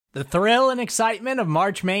The thrill and excitement of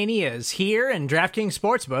March Mania is here, and DraftKings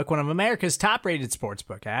Sportsbook, one of America's top-rated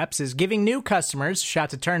sportsbook apps, is giving new customers a shot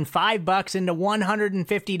to turn $5 into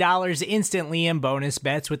 $150 instantly in bonus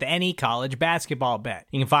bets with any college basketball bet.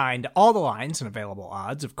 You can find all the lines and available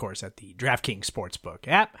odds, of course, at the DraftKings Sportsbook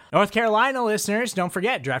app. North Carolina listeners, don't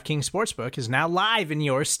forget, DraftKings Sportsbook is now live in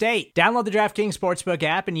your state. Download the DraftKings Sportsbook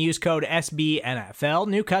app and use code SBNFL.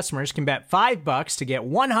 New customers can bet $5 to get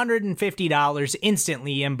 $150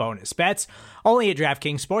 instantly in bonus bets, only at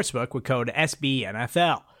DraftKings Sportsbook with code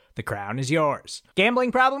SBNFL. The crown is yours.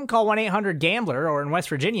 Gambling problem? Call 1-800-GAMBLER, or in West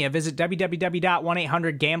Virginia, visit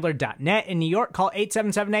www.1800gambler.net. In New York, call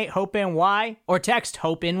 877-8-HOPE-NY or text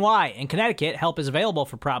HOPE-NY. In Connecticut, help is available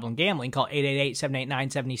for problem gambling. Call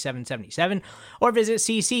 888-789-7777 or visit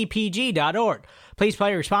ccpg.org. Please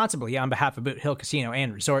play responsibly on behalf of Boot Hill Casino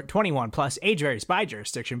and Resort. 21 plus, age varies by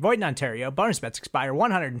jurisdiction. Void in Ontario. Bonus bets expire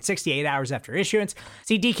 168 hours after issuance.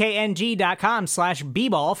 See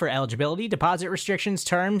dkng.com/bball for eligibility, deposit restrictions,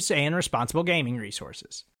 terms, and responsible gaming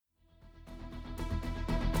resources.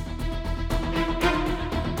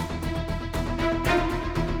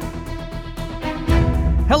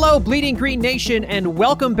 Hello, Bleeding Green Nation, and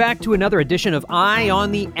welcome back to another edition of Eye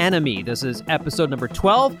on the Enemy. This is episode number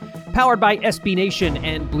 12, powered by SB Nation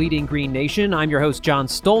and Bleeding Green Nation. I'm your host, John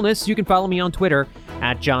Stolnis. You can follow me on Twitter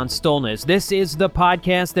at John Stolnis. This is the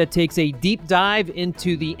podcast that takes a deep dive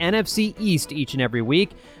into the NFC East each and every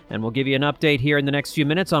week, and we'll give you an update here in the next few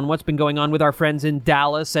minutes on what's been going on with our friends in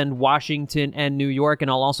Dallas and Washington and New York, and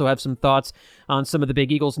I'll also have some thoughts on some of the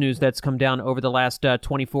big Eagles news that's come down over the last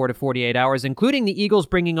 24 to 48 hours, including the Eagles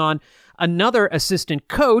bringing on another assistant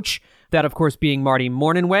coach, that of course being Marty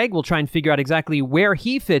Mornhinweg. We'll try and figure out exactly where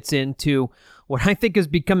he fits into what I think is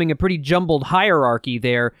becoming a pretty jumbled hierarchy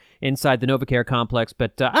there inside the NovaCare complex,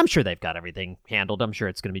 but I'm sure they've got everything handled. I'm sure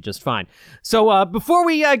it's going to be just fine. So before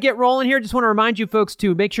we get rolling here, just want to remind you folks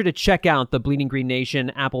to make sure to check out the Bleeding Green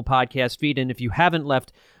Nation Apple Podcast feed, and if you haven't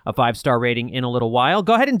left a 5-star rating in a little while,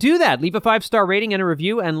 go ahead and do that. Leave a 5-star rating and a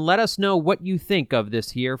review, and let us know what you think of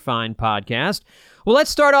this here fine podcast. Well,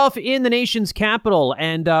 let's start off in the nation's capital,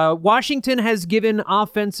 and Washington has given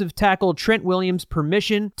offensive tackle Trent Williams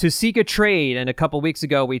permission to seek a trade, and a couple weeks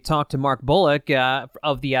ago we talked to Mark Bullock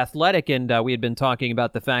of The Athletic, and we had been talking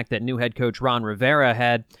about the fact that new head coach Ron Rivera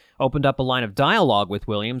had opened up a line of dialogue with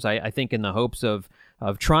Williams, I think in the hopes of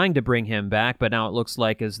trying to bring him back, but now it looks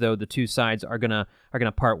like as though the two sides are gonna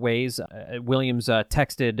part ways. Williams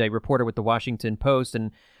texted a reporter with the Washington Post,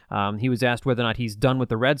 and he was asked whether or not he's done with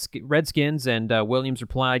the Redskins, and Williams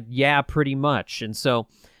replied, "Yeah, pretty much." And so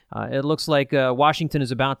it looks like Washington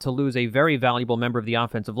is about to lose a very valuable member of the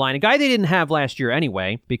offensive line, a guy they didn't have last year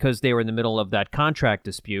anyway, because they were in the middle of that contract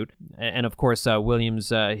dispute. And of course, Williams,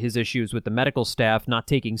 his issues with the medical staff not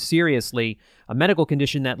taking seriously a medical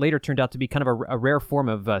condition that later turned out to be kind of a rare form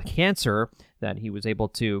of cancer that he was able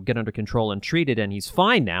to get under control and treated, and he's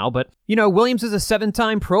fine now. But, you know, Williams is a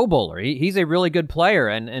 7-time Pro Bowler. He's a really good player,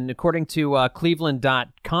 and according to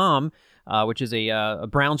Cleveland.com, which is a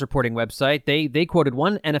Browns reporting website, they quoted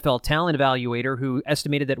one NFL talent evaluator who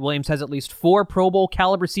estimated that Williams has at least 4 Pro Bowl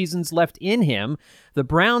caliber seasons left in him. The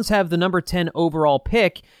Browns have the number 10 overall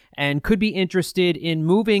pick and could be interested in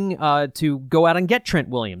moving to go out and get Trent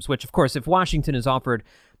Williams, which, of course, if Washington is offered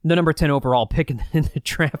the number 10 overall pick in the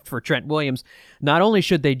draft for Trent Williams, not only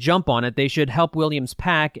should they jump on it, they should help Williams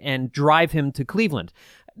pack and drive him to Cleveland.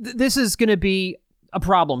 This is going to be a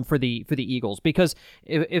problem for the Eagles, because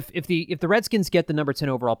if the Redskins get the number 10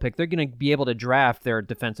 overall pick, they're going to be able to draft their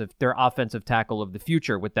offensive tackle of the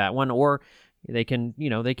future with that one, or they can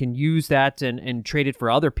use that and trade it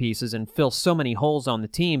for other pieces and fill so many holes on the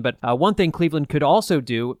team. But one thing Cleveland could also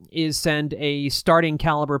do is send a starting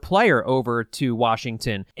caliber player over to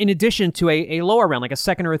Washington, in addition to a lower round, like a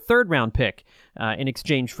second or a third round pick, in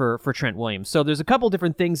exchange for Trent Williams. So there's a couple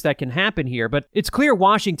different things that can happen here, but it's clear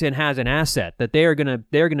Washington has an asset that they're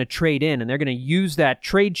gonna trade in, and they're gonna use that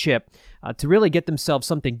trade chip to really get themselves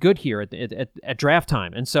something good here at draft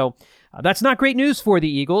time. And so that's not great news for the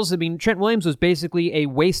Eagles. I mean, Trent Williams was basically a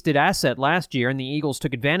wasted asset last year, and the Eagles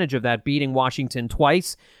took advantage of that, beating Washington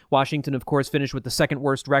twice. Washington, of course, finished with the second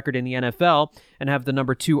worst record in the NFL and have the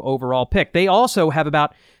number 2 overall pick. They also have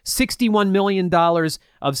about $61 million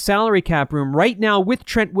of salary cap room right now with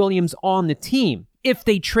Trent Williams on the team. If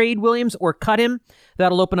they trade Williams or cut him,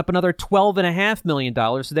 that'll open up another $12.5 million.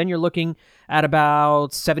 So then you're looking at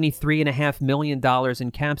about $73.5 million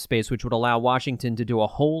in cap space, which would allow Washington to do a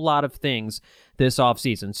whole lot of things this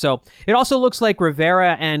offseason. So it also looks like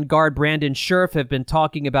Rivera and guard Brandon Scherff have been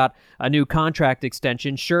talking about a new contract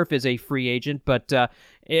extension. Scherff is a free agent, but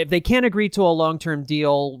If they can't agree to a long-term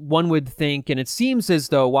deal, one would think, and it seems as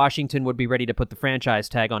though Washington would be ready to put the franchise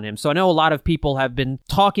tag on him. So I know a lot of people have been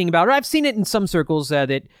talking about, or I've seen it in some circles,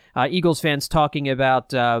 that Eagles fans talking about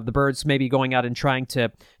the Birds maybe going out and trying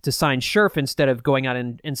to sign Scherf instead of going out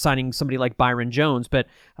and signing somebody like Byron Jones. But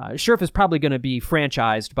Scherf is probably going to be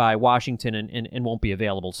franchised by Washington and won't be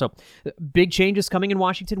available. So big changes coming in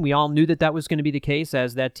Washington. We all knew that was going to be the case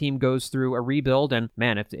as that team goes through a rebuild. And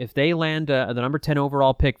man, if they land the number 10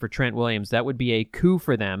 overall pick for Trent Williams, that would be a coup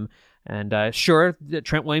for them. And sure,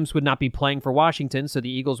 Trent Williams would not be playing for Washington, so the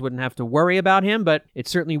Eagles wouldn't have to worry about him, but it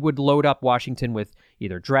certainly would load up Washington with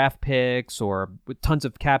either draft picks or with tons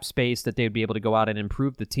of cap space that they would be able to go out and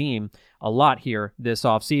improve the team a lot here this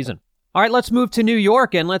offseason. All right, let's move to New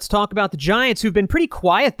York, and let's talk about the Giants, who've been pretty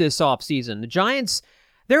quiet this offseason. The Giants,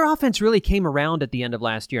 their offense really came around at the end of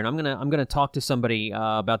last year, and I'm gonna talk to somebody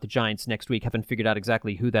about the Giants next week. Haven't figured out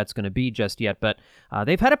exactly who that's going to be just yet, but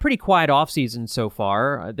they've had a pretty quiet offseason so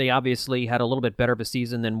far. They obviously had a little bit better of a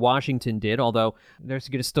season than Washington did, although they're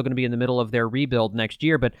still going to be in the middle of their rebuild next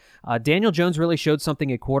year. But Daniel Jones really showed something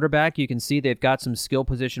at quarterback. You can see they've got some skill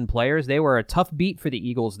position players. They were a tough beat for the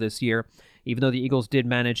Eagles this year, even though the Eagles did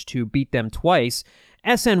manage to beat them twice.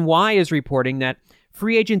 SNY is reporting that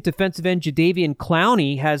free agent defensive end Jadeveon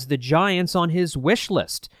Clowney has the Giants on his wish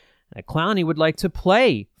list. Clowney would like to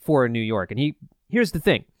play for New York, and here's the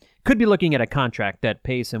thing. Could be looking at a contract that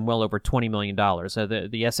pays him well over $20 million.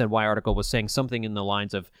 The SNY article was saying something in the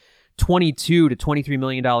lines of $22 to $23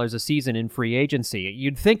 million a season in free agency.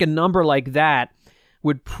 You'd think a number like that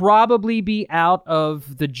would probably be out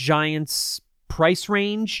of the Giants' price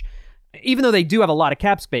range. Even though they do have a lot of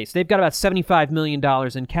cap space, they've got about $75 million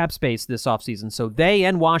in cap space this offseason, so they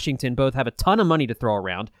and Washington both have a ton of money to throw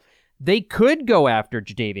around. They could go after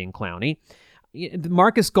Jadeveon Clowney.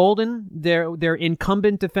 Marcus Golden, their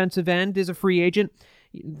incumbent defensive end, is a free agent.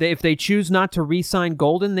 If they choose not to re-sign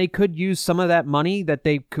Golden, they could use some of that money that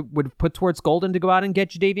they would put towards Golden to go out and get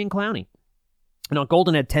Jadeveon Clowney. Now,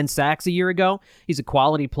 Golden had 10 sacks a year ago. He's a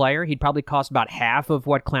quality player. He'd probably cost about half of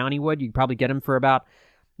what Clowney would. You'd probably get him for about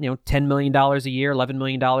 $10 million a year, $11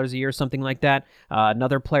 million a year, something like that.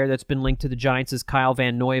 Another player that's been linked to the Giants is Kyle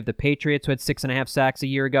Van Noy of the Patriots, who had 6.5 sacks a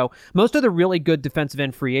year ago. Most of the really good defensive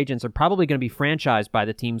end free agents are probably going to be franchised by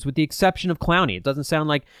the teams, with the exception of Clowney. It doesn't sound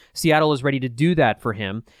like Seattle is ready to do that for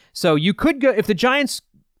him. So you could go, if the Giants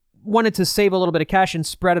wanted to save a little bit of cash and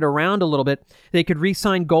spread it around a little bit, they could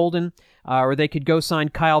re-sign Golden, or they could go sign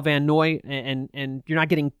Kyle Van Noy, and you're not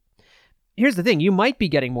getting... Here's the thing, you might be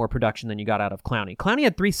getting more production than you got out of Clowney. Clowney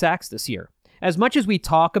had 3 sacks this year. As much as we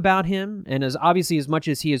talk about him, and as much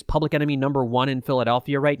as he is public enemy number 1 in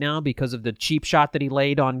Philadelphia right now because of the cheap shot that he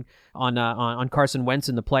laid on Carson Wentz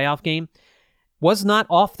in the playoff game, was not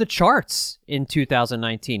off the charts in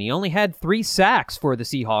 2019. He only had 3 sacks for the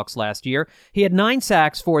Seahawks last year. He had 9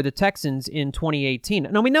 sacks for the Texans in 2018.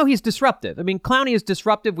 Now, we know he's disruptive. I mean, Clowney is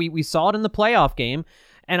disruptive. We saw it in the playoff game.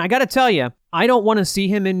 And I got to tell you, I don't want to see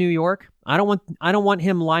him in New York. I don't want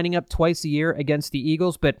him lining up twice a year against the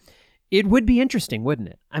Eagles, but it would be interesting, wouldn't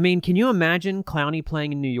it? I mean, can you imagine Clowney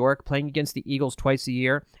playing in New York, playing against the Eagles twice a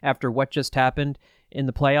year after what just happened in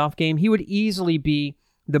the playoff game? He would easily be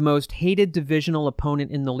the most hated divisional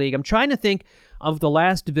opponent in the league. I'm trying to think of the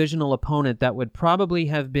last divisional opponent that would probably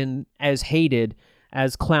have been as hated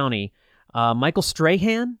as Clowney. Michael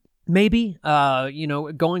Strahan? Maybe,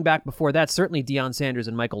 going back before that, certainly Deion Sanders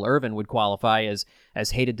and Michael Irvin would qualify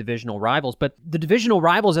as hated divisional rivals. But the divisional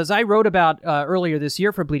rivals, as I wrote about earlier this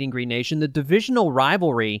year for Bleeding Green Nation, the divisional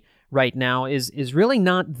rivalry right now is really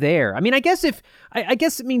not there. I mean,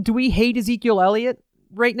 do we hate Ezekiel Elliott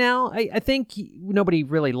right now? I think nobody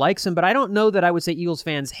really likes him, but I don't know that I would say Eagles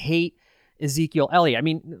fans hate Ezekiel Elliott. I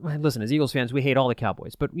mean, listen, as Eagles fans, we hate all the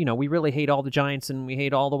Cowboys, but we really hate all the Giants and we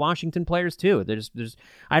hate all the Washington players too.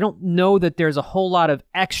 I don't know that there's a whole lot of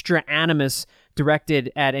extra animus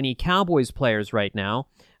directed at any Cowboys players right now,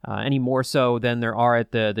 any more so than there are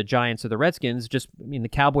at the Giants or the Redskins. The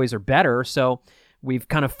Cowboys are better, so we've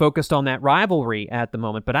kind of focused on that rivalry at the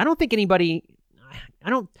moment. But I don't think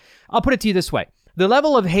I'll put it to you this way: the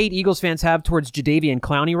level of hate Eagles fans have towards Jadeveon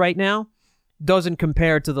Clowney right now doesn't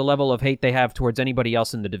compare to the level of hate they have towards anybody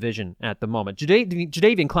else in the division at the moment.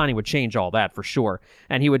 Jadeveon Clowney would change all that for sure,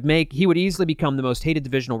 and he would easily become the most hated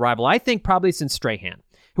divisional rival, I think, probably since Strahan,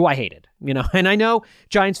 who I hated. And I know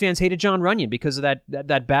Giants fans hated Jon Runyan because of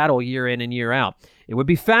that battle year in and year out. It would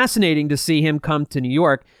be fascinating to see him come to New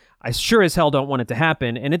York. I sure as hell don't want it to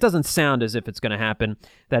happen, and it doesn't sound as if it's going to happen.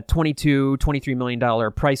 That $23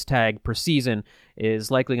 million price tag per season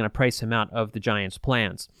is likely going to price him out of the Giants'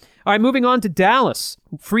 plans. All right, moving on to Dallas.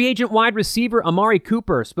 Free agent wide receiver Amari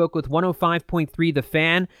Cooper spoke with 105.3 The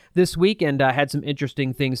Fan this week and had some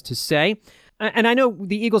interesting things to say. And I know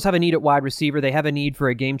the Eagles have a need at wide receiver. They have a need for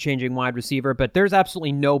a game-changing wide receiver, but there's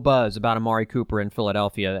absolutely no buzz about Amari Cooper in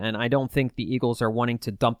Philadelphia, and I don't think the Eagles are wanting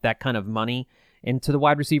to dump that kind of money into the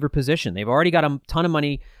wide receiver position. They've already got a ton of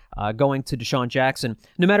money going to Deshaun Jackson.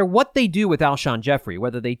 No matter what they do with Alshon Jeffrey,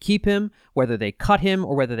 whether they keep him, whether they cut him,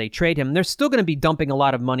 or whether they trade him, they're still going to be dumping a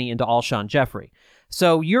lot of money into Alshon Jeffrey.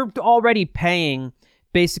 So you're already paying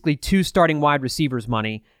basically 2 starting wide receivers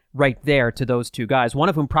money right there to those 2 guys, one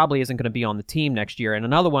of whom probably isn't going to be on the team next year, and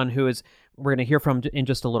another one who is, we're going to hear from in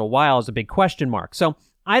just a little while, is a big question mark. So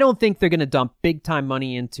I don't think they're going to dump big-time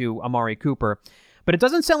money into Amari Cooper, but it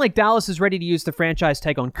doesn't sound like Dallas is ready to use the franchise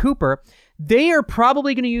tag on Cooper. They are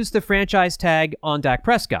probably going to use the franchise tag on Dak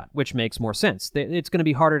Prescott, which makes more sense. It's going to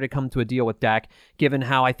be harder to come to a deal with Dak, given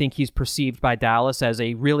how I think he's perceived by Dallas as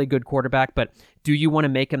a really good quarterback, but do you want to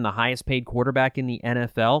make him the highest-paid quarterback in the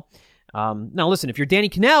NFL? Now, listen, if you're Danny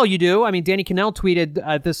Kanell, you do. I mean, Danny Kanell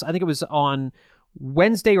tweeted this, I think it was on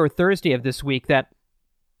Wednesday or Thursday of this week, that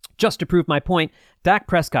just to prove my point, Dak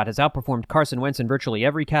Prescott has outperformed Carson Wentz in virtually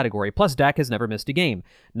every category, plus Dak has never missed a game.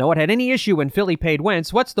 No one had any issue when Philly paid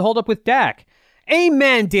Wentz. What's the holdup with Dak?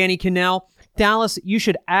 Amen, Danny Kanell. Dallas, you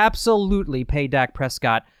should absolutely pay Dak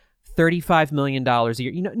Prescott $35 million a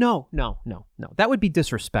year. No. That would be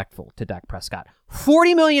disrespectful to Dak Prescott.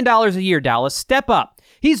 $40 million a year, Dallas. Step up.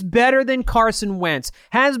 He's better than Carson Wentz.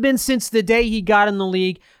 Has been since the day he got in the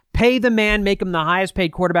league. Pay the man, make him the highest paid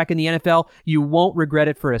quarterback in the NFL. You won't regret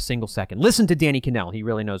it for a single second. Listen to Danny Kanell. He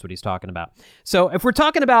really knows what he's talking about. So if we're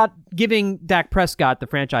talking about giving Dak Prescott the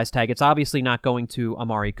franchise tag, it's obviously not going to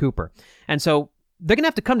Amari Cooper. And so they're going to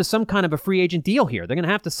have to come to some kind of a free agent deal here. They're going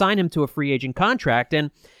to have to sign him to a free agent contract.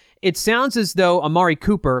 And it sounds as though Amari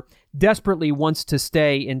Cooper desperately wants to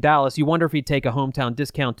stay in Dallas. You wonder if he'd take a hometown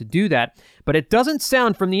discount to do that. But it doesn't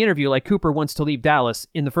sound from the interview like Cooper wants to leave Dallas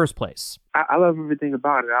in the first place. I love everything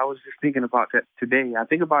about it. I was just thinking about that today. I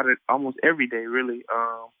think about it almost every day, really.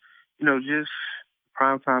 Just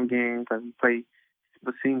primetime games. We play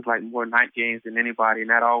what seems like more night games than anybody, and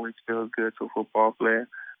that always feels good to a football player.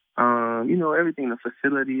 Everything, the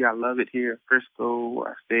facility, I love it here in Frisco,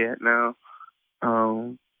 where I stay at now.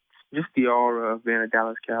 Just the aura of being a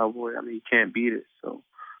Dallas Cowboy. I mean, you can't beat it. So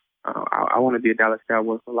I want to be a Dallas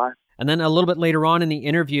Cowboy for life. And then a little bit later on in the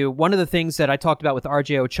interview, one of the things that I talked about with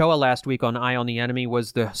RJ Ochoa last week on Eye on the Enemy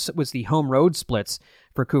was the home road splits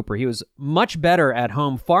for Cooper. He was much better at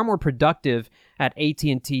home, far more productive at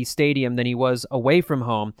AT&T Stadium than he was away from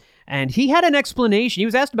home. And he had an explanation. He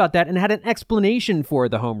was asked about that and had an explanation for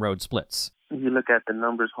the home road splits. If you look at the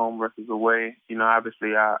numbers, home versus away,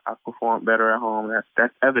 obviously I perform better at home.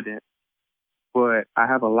 That's evident. But I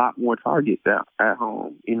have a lot more targets at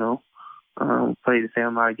home, Play the same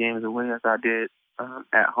amount of games away as I did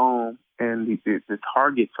at home. And the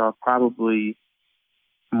targets are probably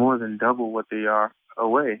more than double what they are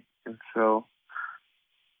away. And so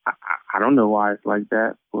I don't know why it's like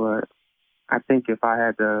that, but I think if I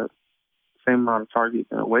had the same amount of targets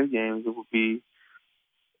in away games, it would be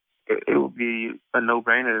a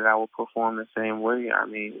no-brainer that I would perform the same way. I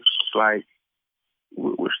mean, it's like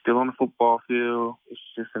we're still on the football field. It's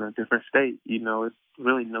just in a different state. It's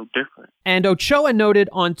really no different. And Ochoa noted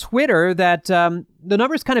on Twitter that the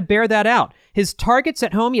numbers kind of bear that out. His targets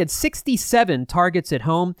at home, he had 67 targets at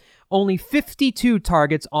home, only 52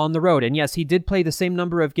 targets on the road. And yes, he did play the same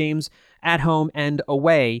number of games at home and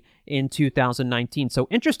away in 2019. So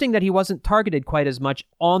interesting that he wasn't targeted quite as much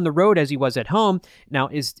on the road as he was at home. Now,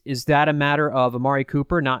 is that a matter of Amari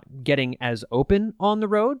Cooper not getting as open on the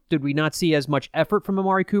road? Did we not see as much effort from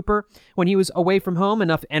Amari Cooper when he was away from home,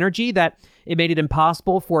 enough energy that it made it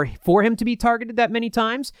impossible for him to be targeted that many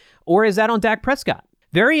times? Or is that on Dak Prescott?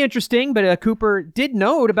 Very interesting, but Cooper did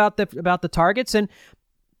note about the targets, and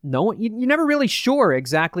no, you're never really sure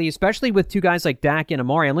exactly, especially with two guys like Dak and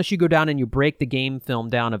Amari, unless you go down and you break the game film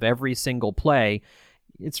down of every single play.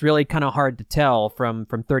 It's really kind of hard to tell from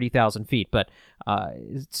 30,000 feet, but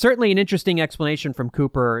certainly an interesting explanation from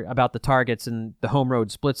Cooper about the targets and the home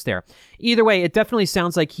road splits there. Either way, it definitely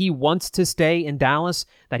sounds like he wants to stay in Dallas,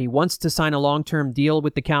 that he wants to sign a long-term deal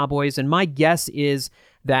with the Cowboys, and my guess is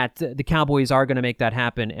that the Cowboys are going to make that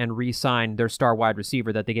happen and re-sign their star wide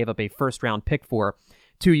receiver that they gave up a first-round pick for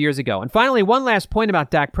 2 years ago. And finally, one last point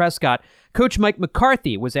about Dak Prescott. Coach Mike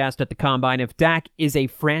McCarthy was asked at the Combine if Dak is a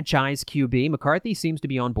franchise QB. McCarthy seems to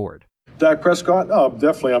be on board. Dak Prescott? Oh,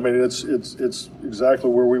 definitely. I mean, it's exactly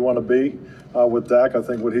where we want to be with Dak. I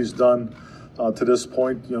think what he's done to this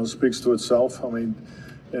point, speaks to itself. I mean,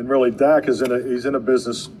 and really, Dak is he's in a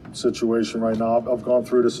business situation right now. I've gone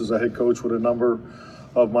through this as a head coach with a number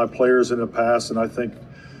of my players in the past, and I think,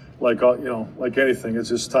 like anything, it's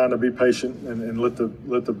just time to be patient and let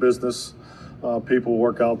the business people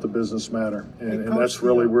work out the business matter, and that's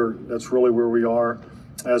really where we are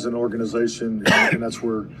as an organization, and that's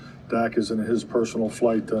where Dak is in his personal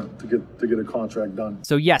flight to get a contract done.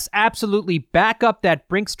 So yes, absolutely, back up that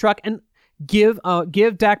Brinks truck and give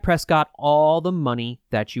Dak Prescott all the money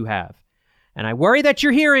that you have. And I worry that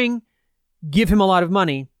you're hearing, give him a lot of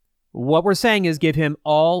money. What we're saying is give him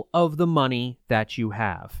all of the money that you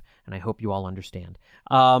have. And I hope you all understand.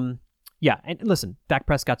 Yeah, and listen, Dak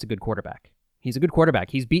Prescott's a good quarterback. He's a good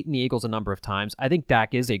quarterback. He's beaten the Eagles a number of times. I think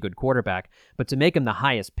Dak is a good quarterback. But to make him the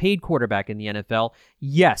highest paid quarterback in the NFL,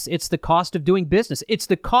 yes, it's the cost of doing business. It's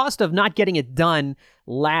the cost of not getting it done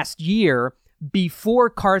last year before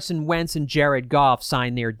Carson Wentz and Jared Goff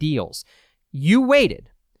signed their deals. You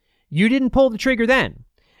waited. You didn't pull the trigger then.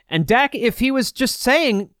 And Dak, if he was just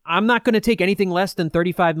saying, I'm not going to take anything less than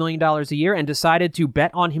 $35 million a year and decided to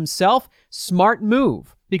bet on himself, smart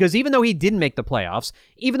move. Because even though he didn't make the playoffs,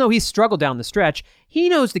 even though he struggled down the stretch, he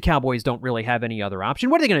knows the Cowboys don't really have any other option.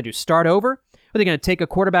 What are they going to do, start over? Are they going to take a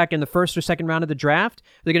quarterback in the first or second round of the draft?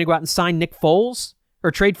 Are they going to go out and sign Nick Foles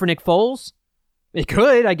or trade for Nick Foles? They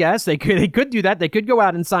could, I guess. They could do that. They could go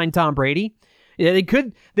out and sign Tom Brady. Yeah, they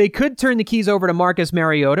could turn the keys over to Marcus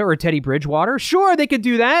Mariota or Teddy Bridgewater. Sure, they could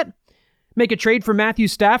do that. Make a trade for Matthew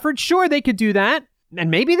Stafford. Sure, they could do that. And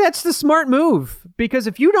maybe that's the smart move, because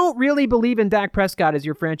if you don't really believe in Dak Prescott as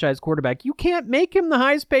your franchise quarterback, you can't make him the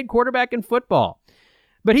highest paid quarterback in football.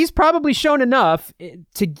 But he's probably shown enough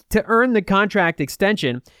to earn the contract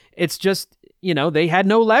extension. It's just, they had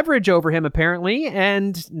no leverage over him apparently,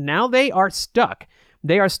 and now they are stuck.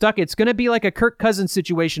 They are stuck. It's going to be like a Kirk Cousins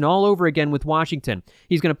situation all over again with Washington.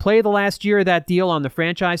 He's going to play the last year of that deal on the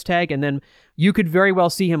franchise tag, and then you could very well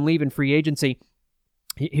see him leave in free agency.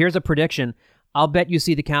 Here's a prediction. I'll bet you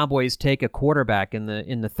see the Cowboys take a quarterback in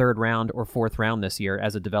the third round or fourth round this year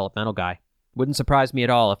as a developmental guy. Wouldn't surprise me at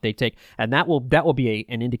all if they take, and that will be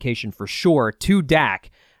an indication for sure to Dak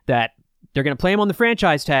that they're going to play him on the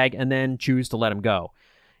franchise tag and then choose to let him go.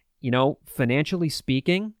 Financially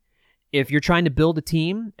speaking, if you're trying to build a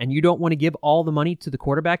team and you don't want to give all the money to the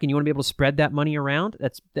quarterback and you want to be able to spread that money around,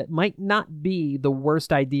 that might not be the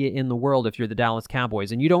worst idea in the world if you're the Dallas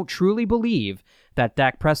Cowboys and you don't truly believe that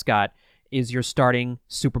Dak Prescott is your starting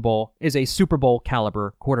Super Bowl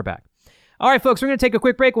caliber quarterback. All right, folks, we're going to take a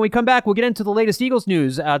quick break. When we come back, we'll get into the latest Eagles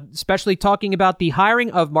news, especially talking about the hiring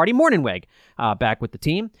of Marty Mornhinweg back with the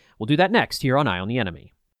team. We'll do that next here on Eye on the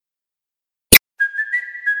Enemy.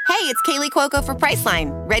 Hey, it's Kaylee Cuoco for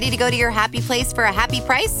Priceline. Ready to go to your happy place for a happy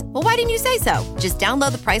price? Well, why didn't you say so? Just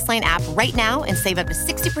download the Priceline app right now and save up to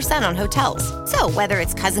 60% on hotels. So whether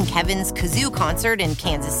it's Cousin Kevin's Kazoo Concert in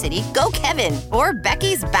Kansas City, go Kevin, or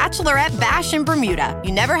Becky's Bachelorette Bash in Bermuda,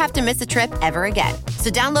 you never have to miss a trip ever again.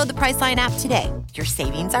 So download the Priceline app today. Your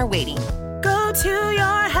savings are waiting. Go to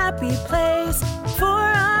your happy place for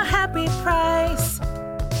a happy price.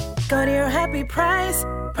 Go to your happy price,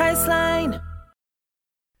 Priceline.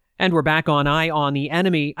 And we're back on Eye on the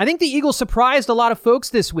Enemy. I think the Eagles surprised a lot of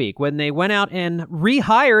folks this week when they went out and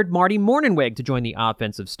rehired Marty Mornhinweg to join the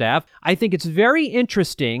offensive staff. I think it's very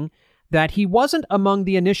interesting that he wasn't among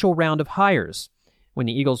the initial round of hires when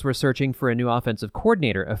the Eagles were searching for a new offensive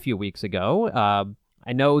coordinator a few weeks ago.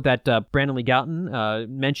 I know that Brandon Lee Gowton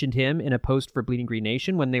mentioned him in a post for Bleeding Green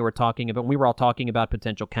Nation when we were all talking about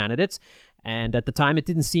potential candidates. And at the time, it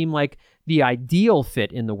didn't seem like the ideal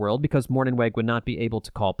fit in the world because Mornhinweg would not be able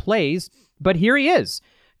to call plays. But here he is,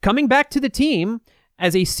 coming back to the team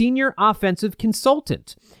as a senior offensive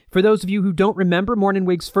consultant. For those of you who don't remember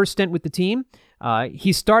Mornhinweg's first stint with the team,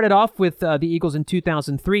 he started off with the Eagles in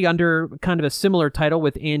 2003 under kind of a similar title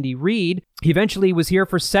with Andy Reid. He eventually was here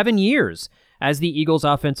for 7 years as the Eagles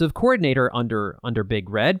offensive coordinator under Big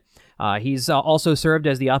Red. He's also served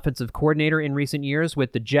as the offensive coordinator in recent years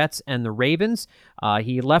with the Jets and the Ravens.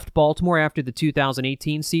 He left Baltimore after the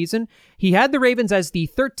 2018 season. He had the Ravens as the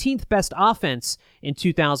 13th best offense in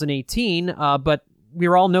 2018, but we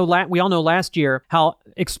all know last year how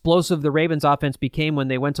explosive the Ravens offense became when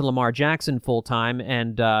they went to Lamar Jackson full-time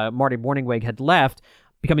and Marty Mornhinweg had left,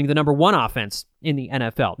 becoming the number one offense in the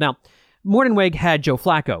NFL. Now, Mornhinweg had Joe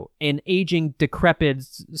Flacco, an aging, decrepit,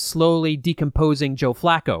 slowly decomposing Joe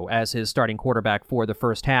Flacco as his starting quarterback for the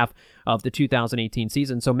first half of the 2018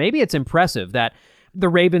 season. So maybe it's impressive that the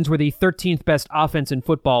Ravens were the 13th best offense in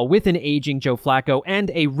football with an aging Joe Flacco and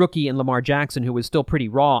a rookie in Lamar Jackson who was still pretty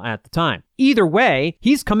raw at the time. Either way,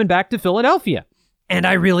 he's coming back to Philadelphia. And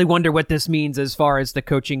I really wonder what this means as far as the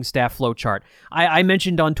coaching staff flowchart. I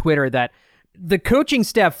mentioned on Twitter that the coaching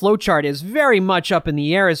staff flowchart is very much up in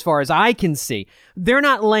the air as far as I can see. They're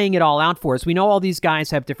not laying it all out for us. We know all these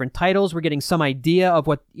guys have different titles. We're getting some idea of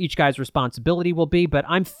what each guy's responsibility will be, but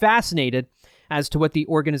I'm fascinated as to what the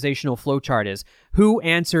organizational flowchart is. Who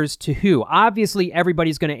answers to who? Obviously,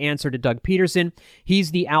 everybody's going to answer to Doug Peterson.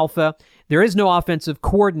 He's the alpha. There is no offensive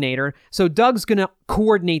coordinator, so Doug's going to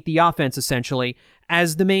coordinate the offense, essentially,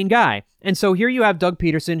 as the main guy. And so here you have Doug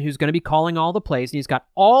Peterson, who's going to be calling all the plays, and he's got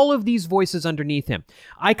all of these voices underneath him.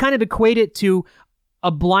 I kind of equate it to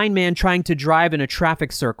a blind man trying to drive in a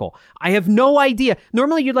traffic circle. I have no idea.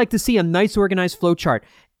 Normally, you'd like to see a nice, organized flowchart.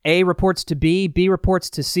 A reports to B, B reports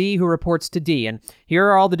to C, who reports to D. And here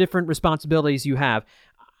are all the different responsibilities you have.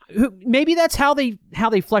 Maybe that's how they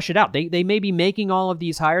flesh it out. They may be making all of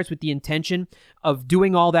these hires with the intention of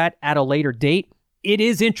doing all that at a later date. It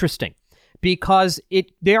is interesting because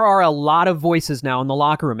there are a lot of voices now in the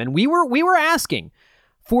locker room. And we were asking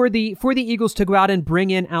for the Eagles to go out and bring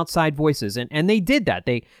in outside voices. And they did that.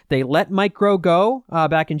 They let Mike Groh go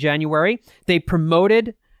back in January. They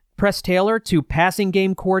promoted Press Taylor to passing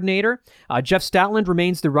game coordinator. Jeff Stoutland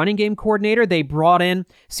remains the running game coordinator. They brought in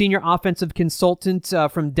senior offensive consultant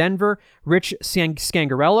from Denver, Rich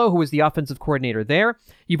Scangarello, who was the offensive coordinator there.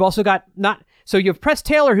 You've also got you have Press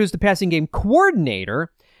Taylor, who's the passing game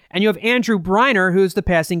coordinator, and you have Andrew Briner, who's the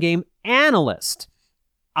passing game analyst.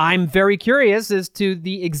 I'm very curious as to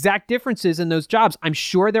the exact differences in those jobs. I'm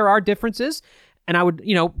sure there are differences. And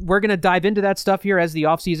we're going to dive into that stuff here as the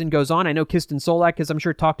offseason goes on. I know Kristen Solak has, I'm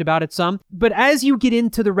sure, talked about it some. But as you get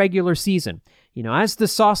into the regular season, as the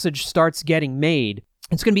sausage starts getting made,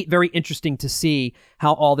 it's going to be very interesting to see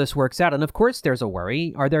how all this works out. And of course, there's a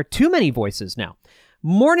worry. Are there too many voices now?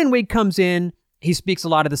 Mornhinweg comes in. He speaks a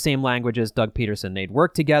lot of the same language as Doug Peterson. They'd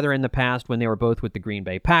worked together in the past when they were both with the Green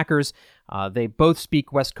Bay Packers. They both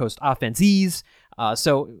speak West Coast offense-ese.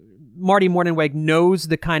 So Marty Mornhinweg knows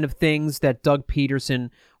the kind of things that Doug Peterson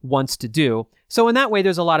wants to do. So in that way,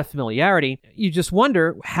 there's a lot of familiarity. You just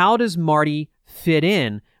wonder, how does Marty fit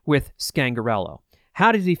in with Scangarello?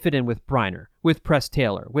 How does he fit in with Briner, with Press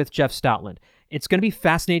Taylor, with Jeff Stoutland? It's going to be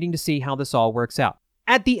fascinating to see how this all works out.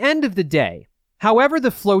 At the end of the day, however the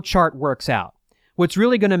flow chart works out, what's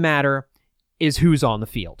really going to matter is who's on the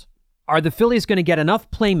field. Are the Phillies going to get enough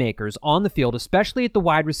playmakers on the field, especially at the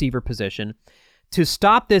wide receiver position, to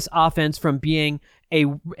stop this offense from being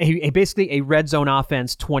basically a red zone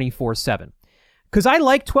offense 24/7? Because I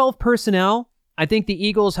like 12 personnel. I think the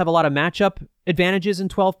Eagles have a lot of matchup advantages in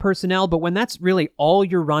 12 personnel, but when that's really all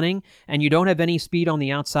you're running and you don't have any speed on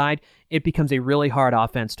the outside, it becomes a really hard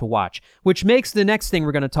offense to watch, which makes the next thing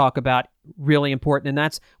we're going to talk about really important, and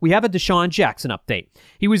that's we have a Deshaun Jackson update.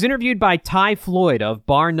 He was interviewed by Ty Floyd of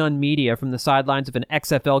Bar None Media from the sidelines of an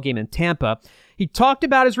XFL game in Tampa. He talked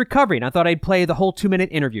about his recovery, and I thought I'd play the whole 2-minute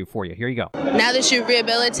interview for you. Here you go. Now that you've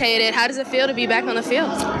rehabilitated, how does it feel to be back on the field?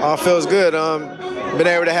 It feels good. Been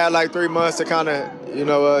able to have like 3 months to kind of,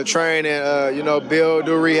 train and, build,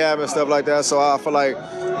 do rehab and stuff like that. So I feel like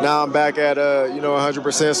now I'm back at,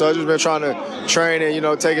 100%. So I've just been trying to train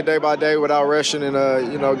and, take it day by day without rushing and,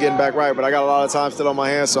 getting back right. But I got a lot of time still on my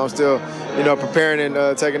hands, so I'm still, preparing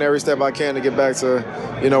and taking every step I can to get back to,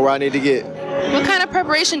 where I need to get. What kind of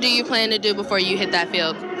preparation do you plan to do before you hit that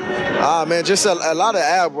field? Man, just a lot of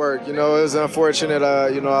ab work. It was unfortunate,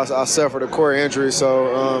 I suffered a core injury.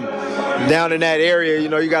 So down in that area,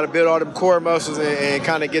 you got to build all them core muscles and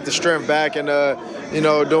kind of get the strength back and,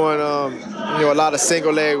 doing, a lot of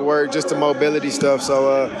single leg work, just the mobility stuff.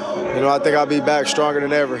 So, I think I'll be back stronger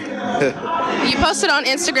than ever. You posted on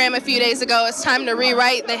Instagram a few days ago, it's time to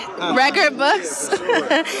rewrite the record books.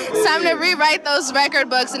 It's time to rewrite those record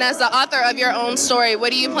books. And as the author of your own story,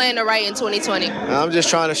 what do you plan to write in 2020? I'm just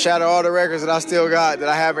trying to shatter all the records that I still got that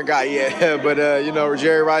I haven't got yet. But,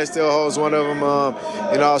 Jerry Rice still holds one of them.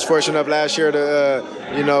 I was fortunate enough last year to,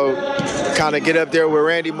 kind of get up there with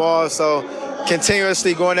Randy Moss. So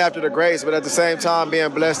continuously going after the greats, but at the same time being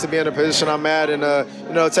blessed to be in the position I'm at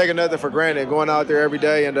and, taking nothing for granted, going out there every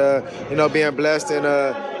day and, being blessed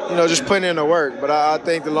and, just putting in the work. But I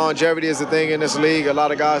think the longevity is the thing in this league. A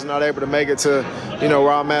lot of guys are not able to make it to,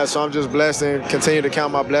 where I'm at. So I'm just blessed and continue to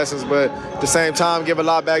count my blessings. But at the same time, give a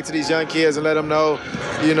lot back to these young kids and let them know,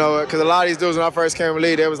 because a lot of these dudes when I first came in the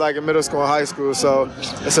league, they was like in middle school and high school. So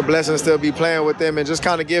it's a blessing to still be playing with them and just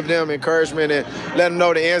kind of give them encouragement and let them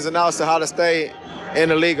know the ins and outs of how to stay in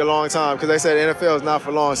the league a long time, because they said the NFL is not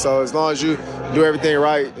for long. So as long as you do everything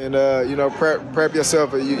right and prep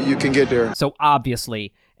yourself, you can get there. So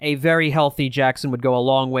obviously, a very healthy Jackson would go a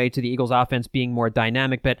long way to the Eagles' offense being more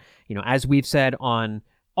dynamic. But as we've said on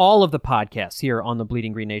all of the podcasts here on the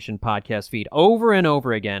Bleeding Green Nation podcast feed over and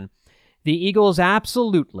over again, the Eagles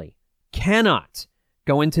absolutely cannot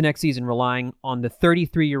go into next season relying on the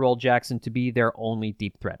 33-year-old Jackson to be their only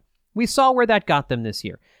deep threat. We saw where that got them this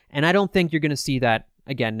year, and I don't think you're going to see that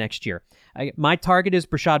again next year. My target is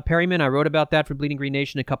Brashad Perryman. I wrote about that for Bleeding Green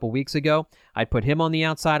Nation a couple weeks ago. I'd put him on the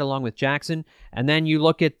outside along with Jackson, and then you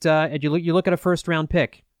look at you look at a first-round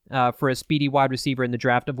pick for a speedy wide receiver in the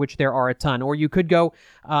draft, of which there are a ton. Or you could go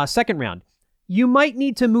second round. You might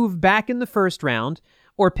need to move back in the first round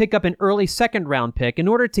or pick up an early second-round pick in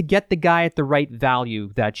order to get the guy at the right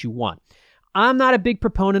value that you want. I'm not a big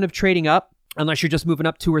proponent of trading up unless you're just moving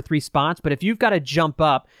up 2 or 3 spots, but if you've got to jump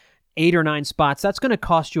up 8 or 9 spots, that's going to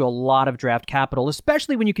cost you a lot of draft capital,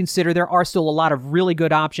 especially when you consider there are still a lot of really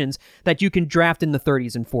good options that you can draft in the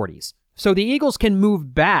 30s and 40s. So the Eagles can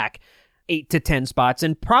move back 8 to 10 spots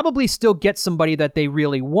and probably still get somebody that they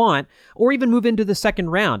really want, or even move into the second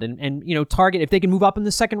round and target, if they can move up in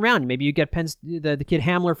the second round, maybe you get the kid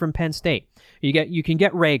Hamler from Penn State. You can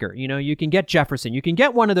get Rager, you can get Jefferson, you can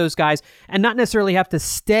get one of those guys and not necessarily have to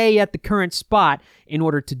stay at the current spot in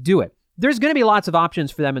order to do it. There's going to be lots of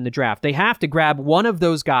options for them in the draft. They have to grab one of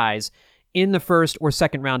those guys in the first or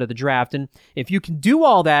second round of the draft. And if you can do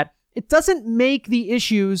all that, it doesn't make the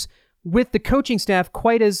issues with the coaching staff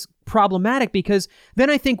quite as problematic, because then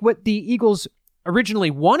I think what the Eagles originally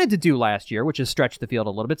wanted to do last year, which is stretch the field a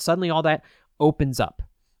little bit, suddenly all that opens up.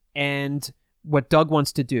 And what Doug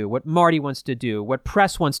wants to do, what Marty wants to do, what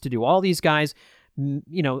Press wants to do, all these guys,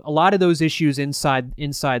 a lot of those issues inside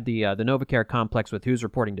the NovaCare complex with who's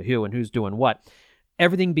reporting to who and who's doing what,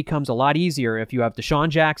 everything becomes a lot easier if you have Deshaun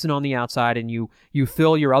Jackson on the outside and you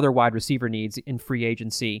fill your other wide receiver needs in free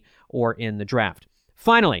agency or in the draft.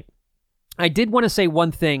 Finally, I did want to say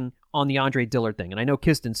one thing on the Andre Dillard thing, and I know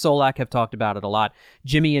Kist and Solak have talked about it a lot.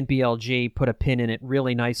 Jimmy and BLG put a pin in it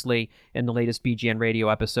really nicely in the latest BGN radio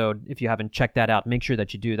episode. If you haven't checked that out, make sure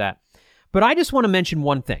that you do that. But I just want to mention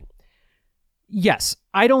one thing. Yes,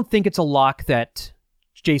 I don't think it's a lock that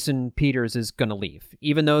Jason Peters is going to leave,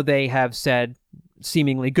 even though they have said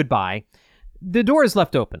seemingly goodbye. The door is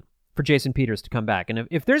left open for Jason Peters to come back. And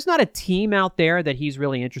if there's not a team out there that he's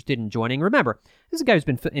really interested in joining, remember, this is a guy who's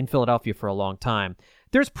been in Philadelphia for a long time.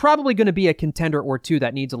 There's probably going to be a contender or two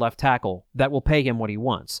that needs a left tackle that will pay him what he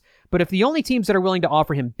wants. But if the only teams that are willing to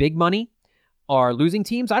offer him big money are losing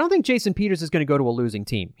teams, I don't think Jason Peters is going to go to a losing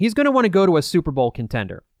team. He's going to want to go to a Super Bowl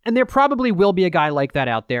contender. And there probably will be a guy like that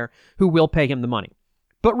out there who will pay him the money.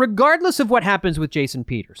 But regardless of what happens with Jason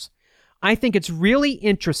Peters, I think it's really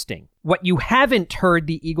interesting what you haven't heard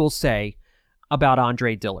the Eagles say about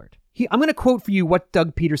Andre Dillard. I'm going to quote for you what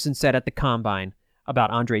Doug Peterson said at the Combine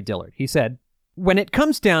about Andre Dillard. He said, "When it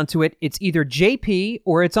comes down to it, it's either JP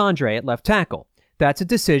or it's Andre at left tackle. That's a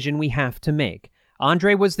decision we have to make.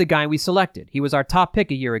 Andre was the guy we selected. He was our top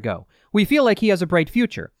pick a year ago. We feel like he has a bright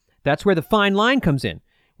future. That's where the fine line comes in.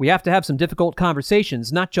 We have to have some difficult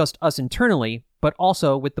conversations, not just us internally, but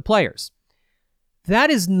also with the players."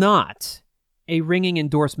 That is not a ringing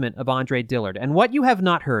endorsement of Andre Dillard. And what you have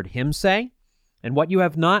not heard him say, and what you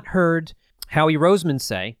have not heard Howie Roseman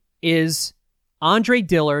say, is Andre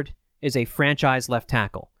Dillard is a franchise left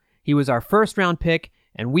tackle. He was our first-round pick,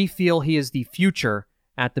 and we feel he is the future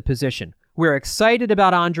at the position. We're excited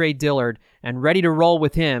about Andre Dillard and ready to roll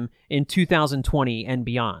with him in 2020 and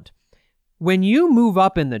beyond. When you move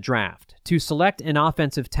up in the draft to select an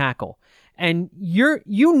offensive tackle, and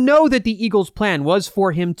you know that the Eagles' plan was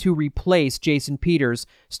for him to replace Jason Peters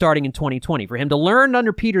starting in 2020, for him to learn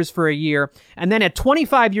under Peters for a year, and then at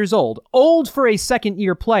 25 years old for a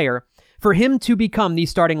second-year player, for him to become the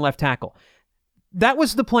starting left tackle. That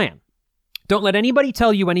was the plan. Don't let anybody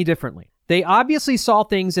tell you any differently. They obviously saw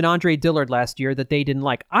things in Andre Dillard last year that they didn't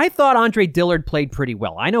like. I thought Andre Dillard played pretty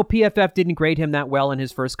well. I know PFF didn't grade him that well in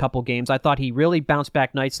his first couple games. I thought he really bounced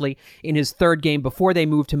back nicely in his third game before they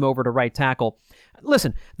moved him over to right tackle.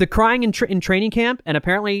 Listen, the crying in training camp, and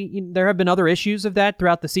apparently there have been other issues of that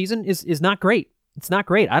throughout the season, is not great. It's not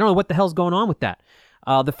great. I don't know what the hell's going on with that.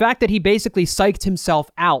 The fact that he basically psyched himself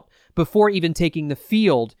out before even taking the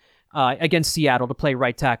field against Seattle to play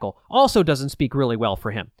right tackle also doesn't speak really well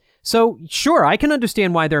for him. So, sure, I can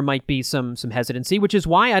understand why there might be some hesitancy, which is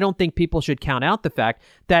why I don't think people should count out the fact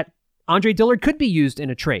that Andre Dillard could be used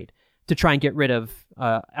in a trade to try and get rid of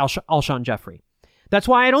Alshon Jeffrey. That's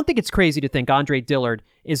why I don't think it's crazy to think Andre Dillard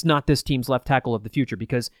is not this team's left tackle of the future,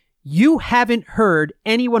 because you haven't heard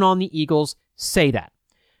anyone on the Eagles say that.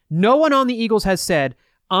 No one on the Eagles has said,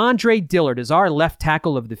 Andre Dillard is our left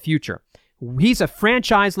tackle of the future. He's a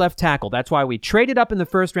franchise left tackle. That's why we traded up in the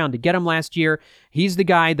first round to get him last year. He's the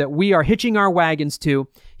guy that we are hitching our wagons to.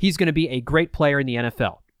 He's going to be a great player in the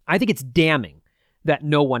NFL. I think it's damning that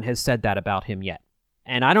no one has said that about him yet.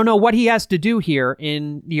 And I don't know what he has to do here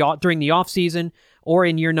during the offseason or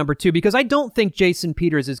in year number 2, because I don't think Jason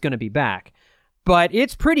Peters is going to be back. But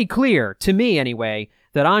it's pretty clear, to me anyway,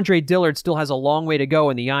 that Andre Dillard still has a long way to go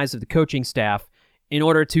in the eyes of the coaching staff in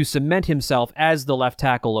order to cement himself as the left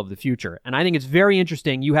tackle of the future. And I think it's very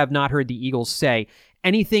interesting you have not heard the Eagles say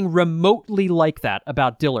anything remotely like that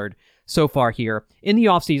about Dillard so far here in the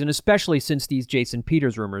offseason, especially since these Jason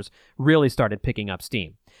Peters rumors really started picking up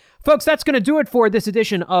steam. Folks, that's going to do it for this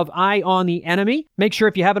edition of Eye on the Enemy. Make sure,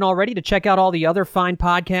 if you haven't already, to check out all the other fine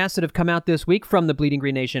podcasts that have come out this week from the Bleeding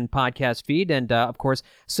Green Nation podcast feed. And, of course,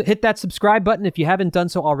 hit that subscribe button if you haven't done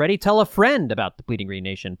so already. Tell a friend about the Bleeding Green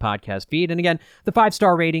Nation podcast feed. And, again, the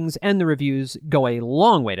 5-star ratings and the reviews go a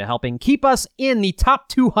long way to helping keep us in the top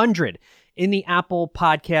 200 in the Apple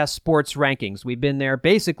Podcast Sports rankings. We've been there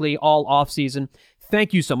basically all offseason.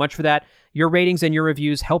 Thank you so much for that. Your ratings and your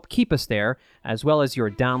reviews help keep us there, as well as your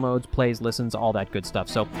downloads, plays, listens, all that good stuff.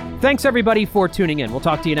 So thanks, everybody, for tuning in. We'll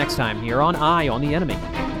talk to you next time here on Eye on the Enemy.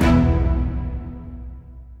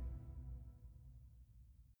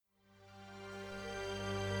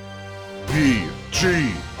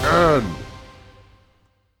 BGN.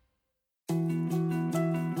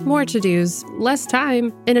 More to-dos, less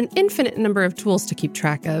time, and an infinite number of tools to keep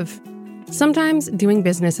track of. Sometimes doing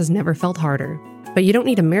business has never felt harder. But you don't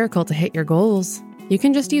need a miracle to hit your goals. You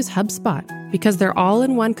can just use HubSpot, because their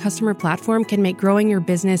all-in-one customer platform can make growing your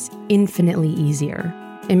business infinitely easier.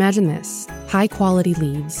 Imagine this: high-quality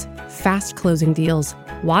leads, fast closing deals,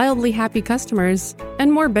 wildly happy customers,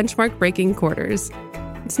 and more benchmark-breaking quarters.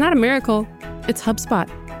 It's not a miracle, it's HubSpot.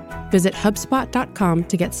 Visit HubSpot.com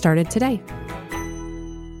to get started today.